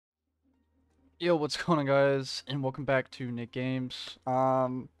Yo, what's going on, guys, and welcome back to Nick Games.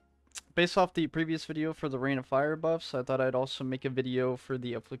 Based off the previous video for the Rain of Fire buffs, I thought I'd also make a video for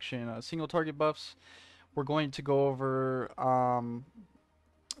the Affliction single target buffs. We're going to go over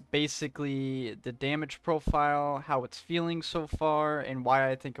basically the damage profile, how it's feeling so far, and why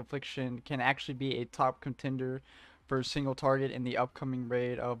I think Affliction can actually be a top contender for a single target in the upcoming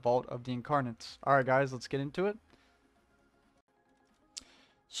raid of Vault of the Incarnates. Alright guys, let's get into it.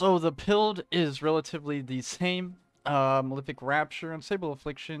 So the build is relatively the same. Malefic Rapture, Unstable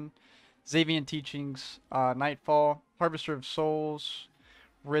Affliction, Xavian Teachings, Nightfall, Harvester of Souls,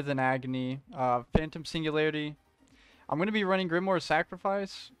 Wrath and Agony, Phantom Singularity. I'm going to be running Grimoire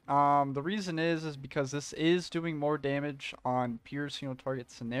Sacrifice. The reason is because this is doing more damage on pure single target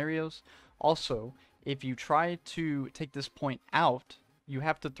scenarios. Also, if you try to take this point out, you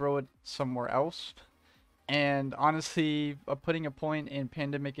have to throw it somewhere else. And honestly, putting a point in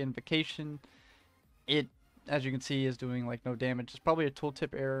Pandemic Invocation, it, as you can see, is doing like no damage. It's probably a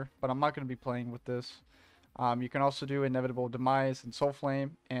tooltip error, but I'm not going to be playing with this. You can also do Inevitable Demise and Soul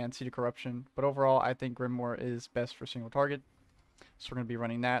Flame and Seed of Corruption, but overall, I think Grimoire is best for single target, so we're going to be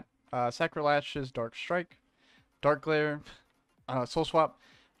running that. Sacrilashes, Dark Strike, Dark Glare, Soul Swap.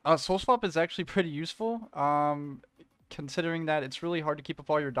 Soul Swap is actually pretty useful, considering that it's really hard to keep up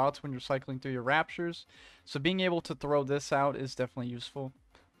all your dots when you're cycling through your raptures. So being able to throw this out is definitely useful.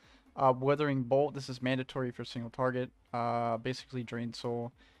 Withering Bolt, this is mandatory for single target. Basically, Drain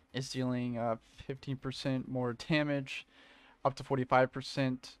Soul is dealing 15% more damage, up to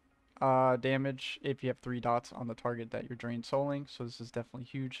 45% damage if you have 3 dots on the target that you're Drain Souling. So this is definitely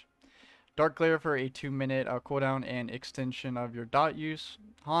huge. Dark Glare for a 2-minute cooldown and extension of your dot use.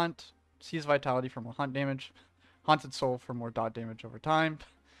 Haunt, Seize Vitality for more haunt damage. Haunted Soul for more dot damage over time.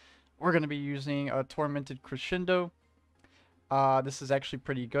 We're going to be using a Tormented Crescendo. This is actually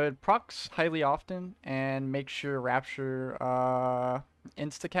pretty good. Procs highly often, and make sure Rapture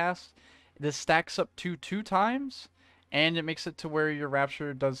instacast. This stacks up to 2 times, and it makes it to where your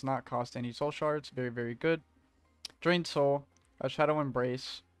Rapture does not cost any soul shards. Very, very good. Drain Soul, a Shadow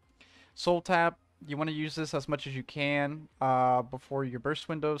Embrace. Soul Tap, you want to use this as much as you can before your burst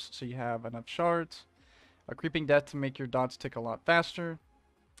windows, so you have enough shards. A Creeping Death to make your dots tick a lot faster.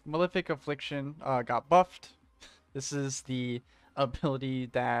 Malefic Affliction got buffed. This is the ability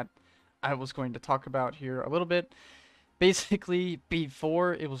that I was going to talk about here a little bit. Basically,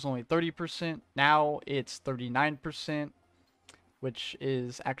 before it was only 30%, now it's 39%, which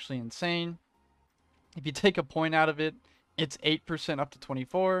is actually insane. If you take a point out of it, it's 8% up to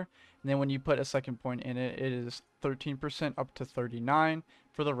 24, and then when you put a second point in it, it is 13% up to 39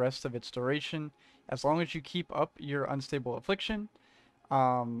 for the rest of its duration. As long as you keep up your Unstable Affliction,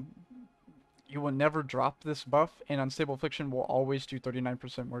 you will never drop this buff, and Unstable Affliction will always do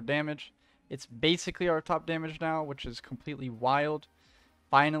 39% more damage. It's basically our top damage now, which is completely wild.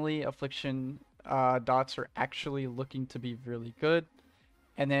 Finally, Affliction dots are actually looking to be really good.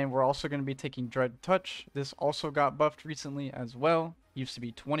 And then we're also going to be taking Dread Touch. This also got buffed recently as well. Used to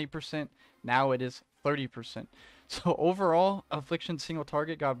be 20%, now it is 30%. So overall, Affliction single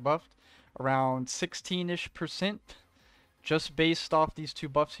target got buffed around 16-ish% just based off these 2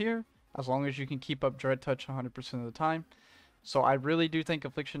 buffs here, as long as you can keep up Dread Touch 100% of the time. So I really do think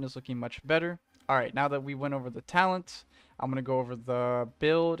Affliction is looking much better. Alright, now that we went over the talents, I'm going to go over the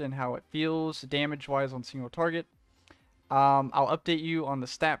build and how it feels damage-wise on single target. I'll update you on the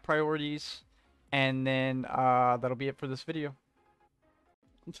stat priorities, and then that'll be it for this video.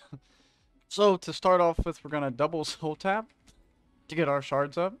 So to start off with, we're going to double soul tap to get our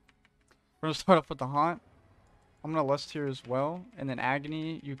shards up. We're going to start off with the Haunt. I'm going to Lust here as well, and then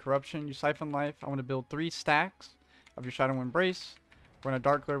Agony, you Corruption, you Siphon Life. I'm going to build 3 stacks of your Shadow Embrace. We're going to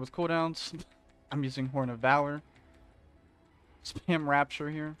Dark Glare with cooldowns. I'm using Horn of Valor. Spam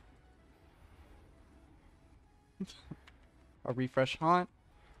Rapture here. A Refresh Haunt.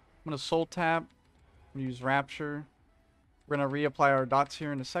 I'm going to Soul Tap. I'm going to use Rapture. We're going to reapply our dots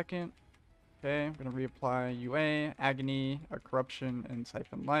here in a second. Okay, I'm going to reapply UA, Agony, a Corruption, and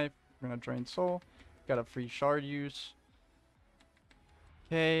Siphon Life. We're going to Drain Soul. Got a free shard use.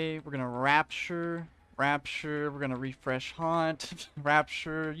 Okay, we're going to Rapture. Rapture. We're going to Refresh Haunt.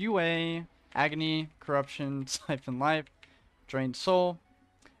 Rapture, UA, Agony, Corruption, Siphon Life, Drain Soul.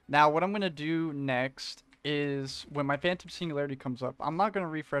 Now, what I'm going to do next is when my Phantom Singularity comes up, I'm not going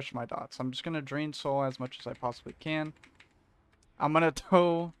to refresh my dots. I'm just going to Drain Soul as much as I possibly can. I'm going to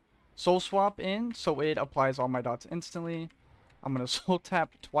throw Soul Swap in so it applies all my dots instantly. I'm going to Soul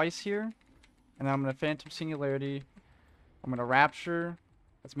Tap twice here. And then I'm going to Phantom Singularity. I'm going to Rapture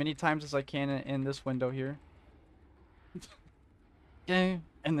as many times as I can in this window here. Okay,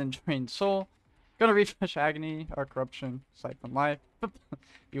 and then Drain Soul. Gonna refresh Agony, or Corruption, Siphon Life,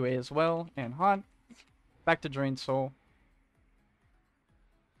 UA as well, and Haunt. Back to Drain Soul.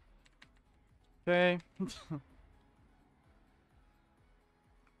 Okay.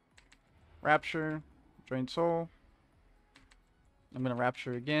 Rapture, Drain Soul. I'm gonna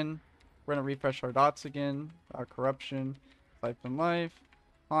Rapture again. We're gonna refresh our dots again. Corruption, Siphon Life,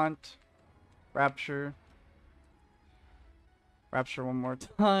 Haunt, Rapture. Rapture one more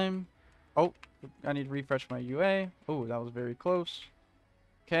time. Oh, I need to refresh my UA. Oh, that was very close.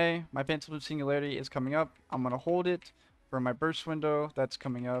 Okay, my Phantom Singularity is coming up. I'm gonna hold it for my burst window that's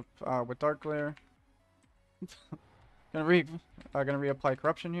coming up with Dark Glare. gonna reapply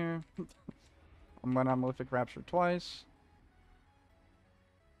Corruption here. I'm gonna Malefic Rapture twice.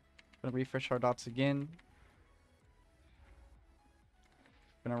 Gonna refresh our dots again.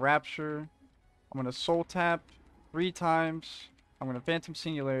 Gonna Rapture. I'm gonna Soul Tap 3 times. I'm gonna Phantom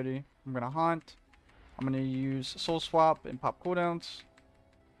Singularity. I'm gonna Haunt. I'm gonna use Soul Swap and pop cooldowns.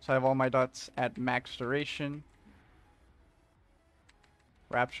 So I have all my dots at max duration.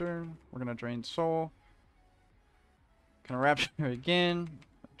 Rapture. We're gonna Drain Soul. Gonna Rapture again.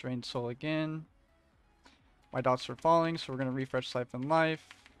 Drain Soul again. My dots are falling, so we're gonna refresh Siphon Life.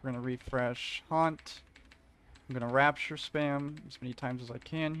 We're gonna refresh Haunt. I'm gonna Rapture spam as many times as I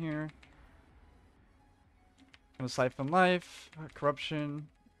can here. Gonna Siphon Life, Corruption,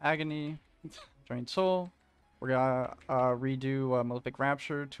 Agony, Drain Soul. We're gonna redo Malefic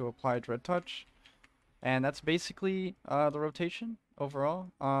Rapture to apply Dread Touch. And that's basically the rotation overall.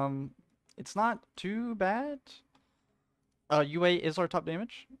 It's not too bad. UA is our top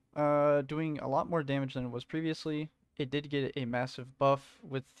damage, doing a lot more damage than it was previously. It did get a massive buff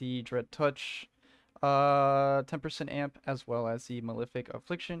with the Dread Touch 10% amp, as well as the Malefic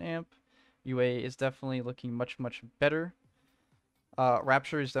Affliction amp. UA is definitely looking much, much better.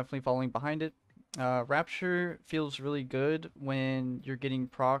 Rapture is definitely falling behind it. Rapture feels really good when you're getting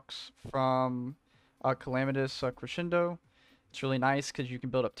procs from Calamitous Crescendo. It's really nice because you can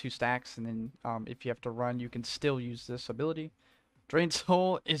build up 2 stacks, and then if you have to run, you can still use this ability. Drain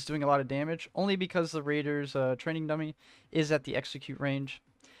Soul is doing a lot of damage, only because the Raider's training dummy is at the execute range.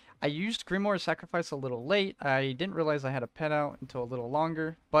 I used Grimoire Sacrifice a little late. I didn't realize I had a pet out until a little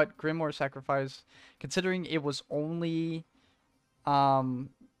longer, but Grimoire Sacrifice, considering it was only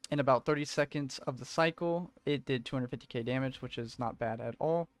in about 30 seconds of the cycle, it did 250k damage, which is not bad at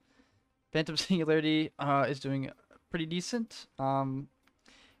all. Phantom Singularity is doing pretty decent.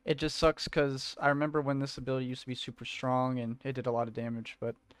 It just sucks because I remember when this ability used to be super strong and it did a lot of damage,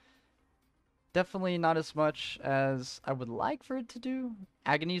 but definitely not as much as I would like for it to do.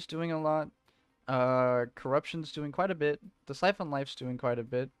 Agony's doing a lot. Corruption's doing quite a bit. The Siphon Life's doing quite a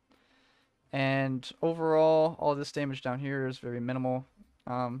bit. And overall, all this damage down here is very minimal.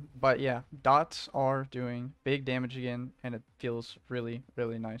 But yeah, dots are doing big damage again, and it feels really,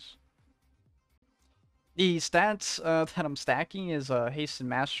 really nice. The stats that I'm stacking is haste and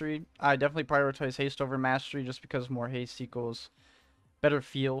mastery. I definitely prioritize haste over mastery just because more haste equals better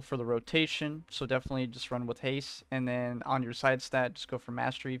feel for the rotation. So definitely just run with haste, and then on your side stat, just go for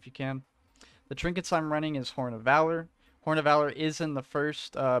mastery if you can. The trinkets I'm running is Horn of Valor. Horn of Valor is in the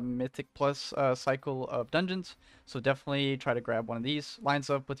first Mythic Plus cycle of dungeons, so definitely try to grab one of these. Lines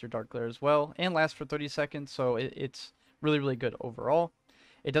up with your Dark Glare as well, and lasts for 30 seconds, so it's really, really good overall.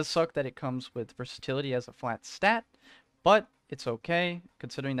 It does suck that it comes with versatility as a flat stat, but it's okay,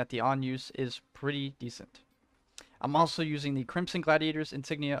 considering that the on-use is pretty decent. I'm also using the Crimson Gladiator's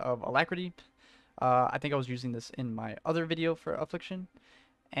Insignia of Alacrity. I think I was using this in my other video for Affliction,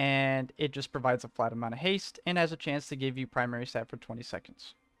 and it just provides a flat amount of haste and has a chance to give you primary stat for 20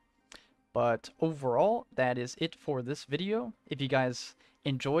 seconds. But overall, that is it for this video. If you guys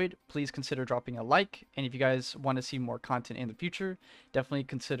enjoyed, please consider dropping a like, and if you guys want to see more content in the future, definitely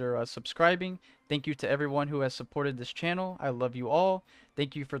consider subscribing. Thank you to everyone who has supported this channel. I love you all.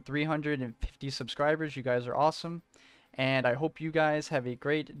 Thank you for 350 subscribers. You guys are awesome, and I hope you guys have a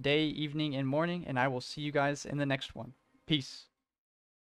great day, evening, and morning, and I will see you guys in the next one. Peace.